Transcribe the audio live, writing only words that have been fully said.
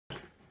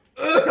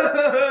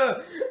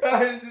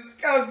That is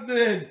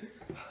disgusting.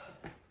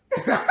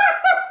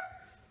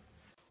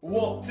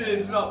 What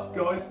is up,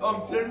 guys?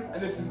 I'm Tim,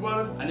 and this is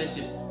Wellen. And this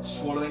is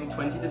swallowing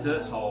 20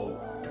 desserts whole.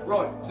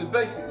 Right, so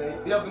basically,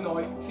 the other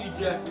night,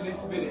 TGF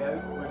released a video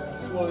where they're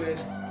swallowing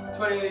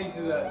 20 of these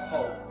desserts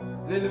whole.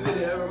 And in the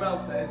video, Ramel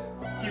says,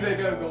 give it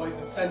a go, guys,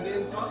 and send it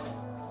in to us.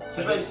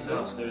 So basically,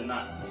 us doing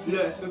that.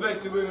 Yeah, so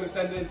basically, we're going to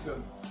send it in to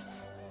them.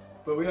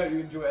 But we hope you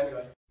enjoy it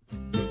anyway.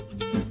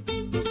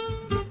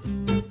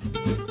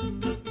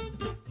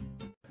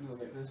 You'll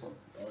get this one.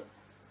 Right.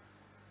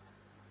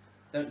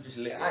 Don't just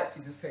lick it.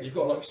 Actually, just take You've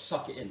got to like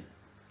suck it in.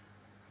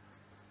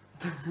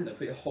 Don't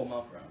put your whole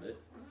mouth around it.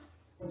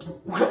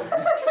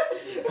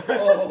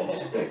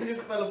 Oh, it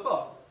just fell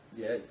apart.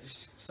 Yeah,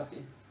 just suck it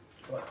in.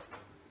 Right.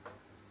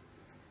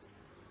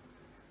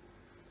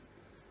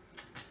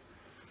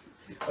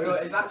 Oh, no,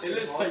 it's actually it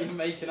looks like you're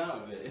making out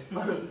of it.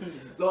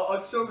 Like,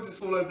 I've struggled to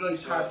swallow bloody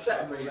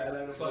paracetamol, let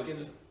alone a Closer.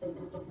 fucking...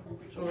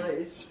 Oh, no, it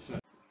is.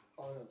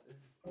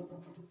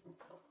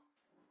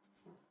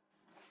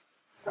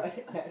 I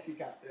actually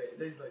can't do it. It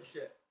tastes like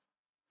shit.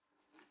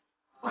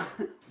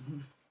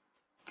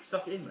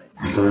 Suck it in, mate.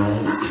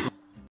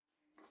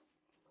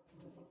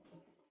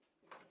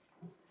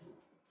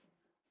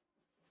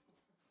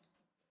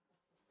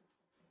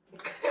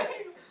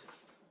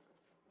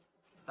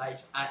 That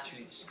is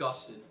actually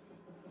disgusting.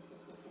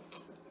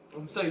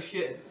 I'm so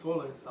shit at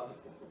swallowing stuff.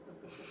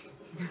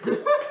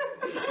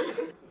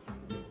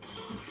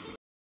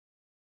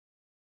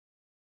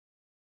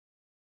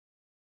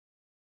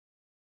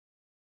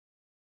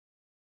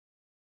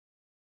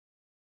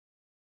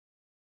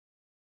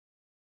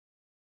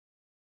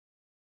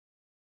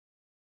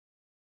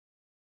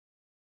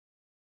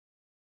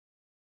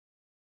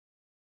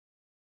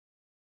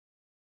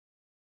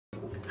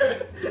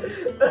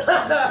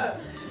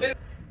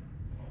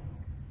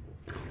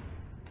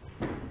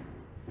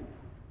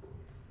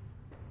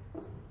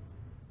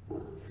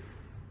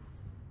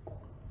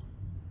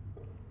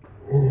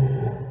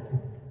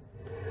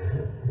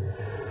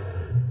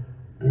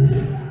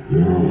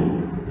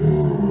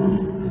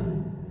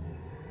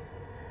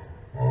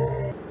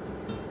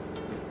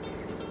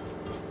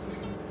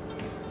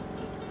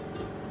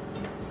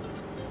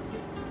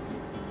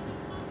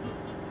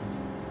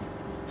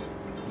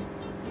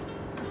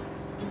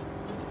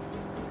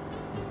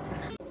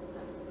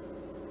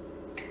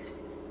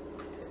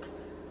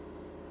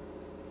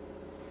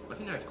 I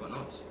think that's quite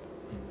nice.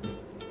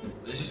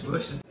 This is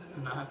worse than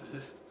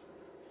bananas.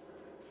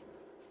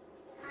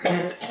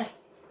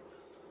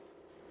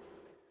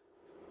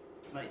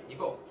 Mate, you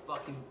got a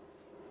fucking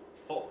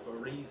pot for a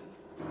reason.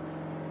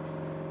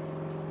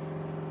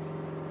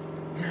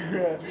 You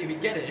didn't even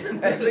get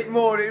it. Every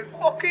morning,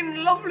 fucking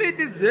lovely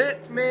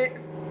dessert, mate.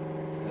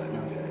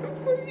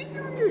 What are you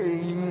doing?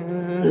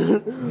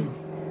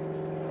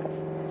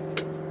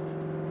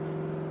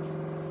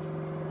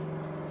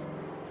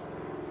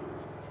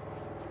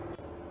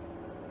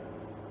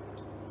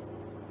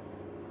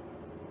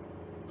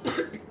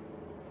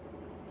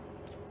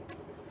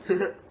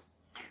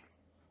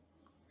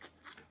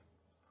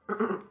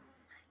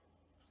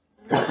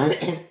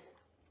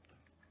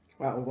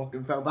 That one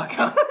fucking fell back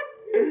out.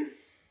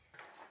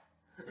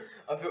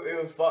 I thought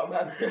it was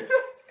Spider-Man.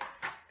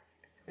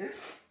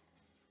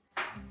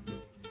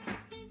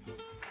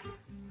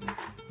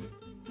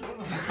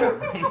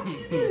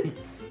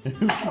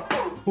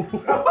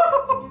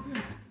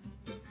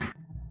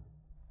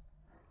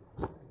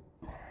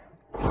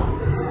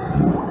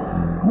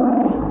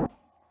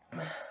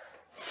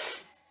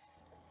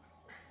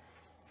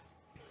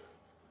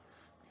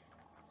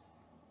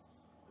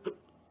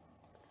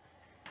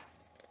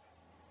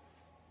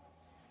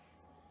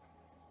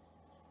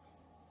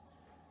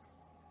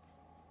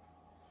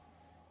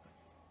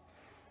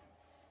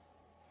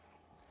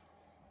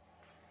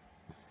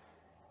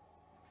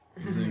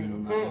 Zooming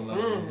on that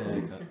lovely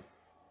haircut.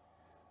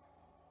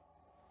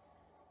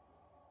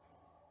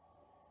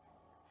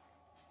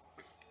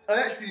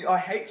 I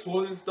hate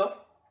swallowing stuff.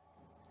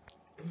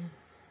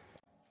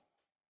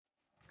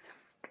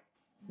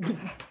 Doing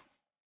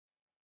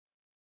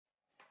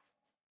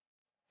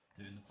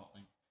the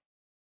popping.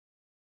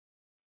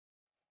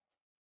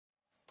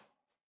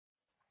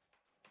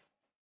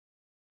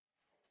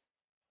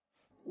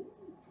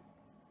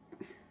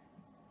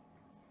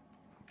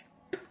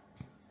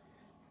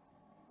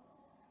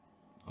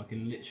 I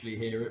can literally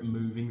hear it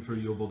moving through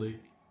your body.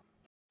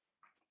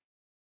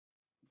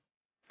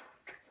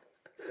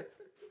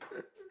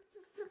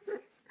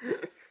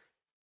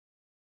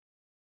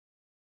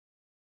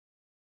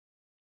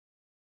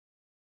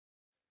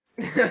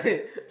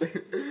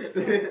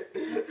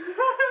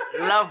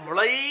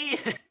 Lovely.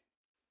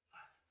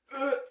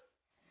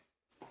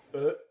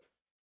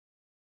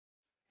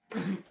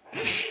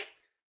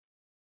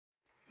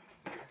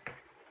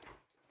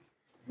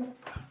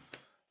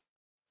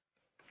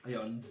 Are you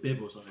on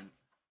bib or something?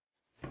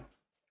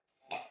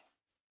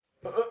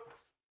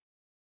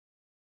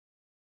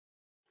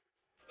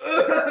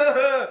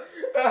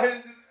 That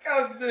is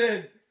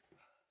disgusting.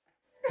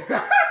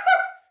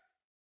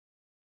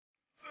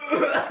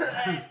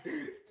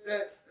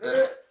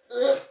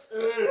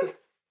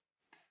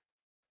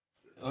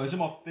 Oh, it's in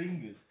my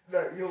fingers.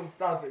 No, you're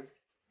stabbing.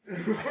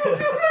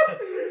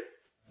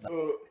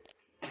 Oh,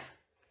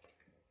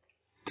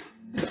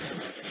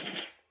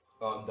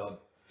 I'm done.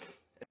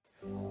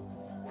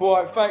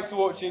 Right, thanks for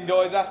watching,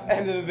 guys. That's the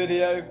end of the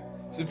video.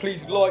 So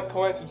please like,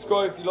 comment,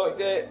 subscribe if you liked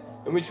it.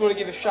 And we just want to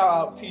give a shout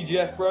out to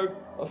TGFBRO.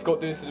 I forgot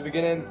to do this at the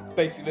beginning.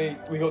 Basically,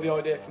 we got the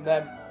idea from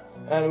them.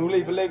 And we'll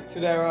leave a link to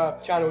their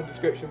channel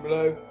description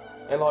below.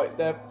 And like,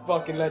 they're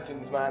fucking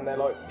legends, man. They're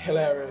like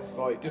hilarious.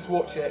 Like, just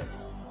watch it.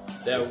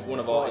 They're one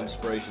of our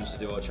inspirations to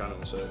do our channel,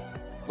 so.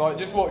 Like,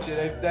 just watch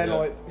it. They're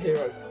like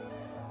heroes.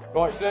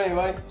 Right, so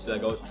anyway. So there,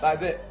 guys.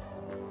 That's it.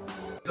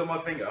 It's on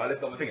my finger. I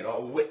lifted up my finger. I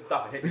whipped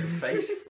up and hit me in the face.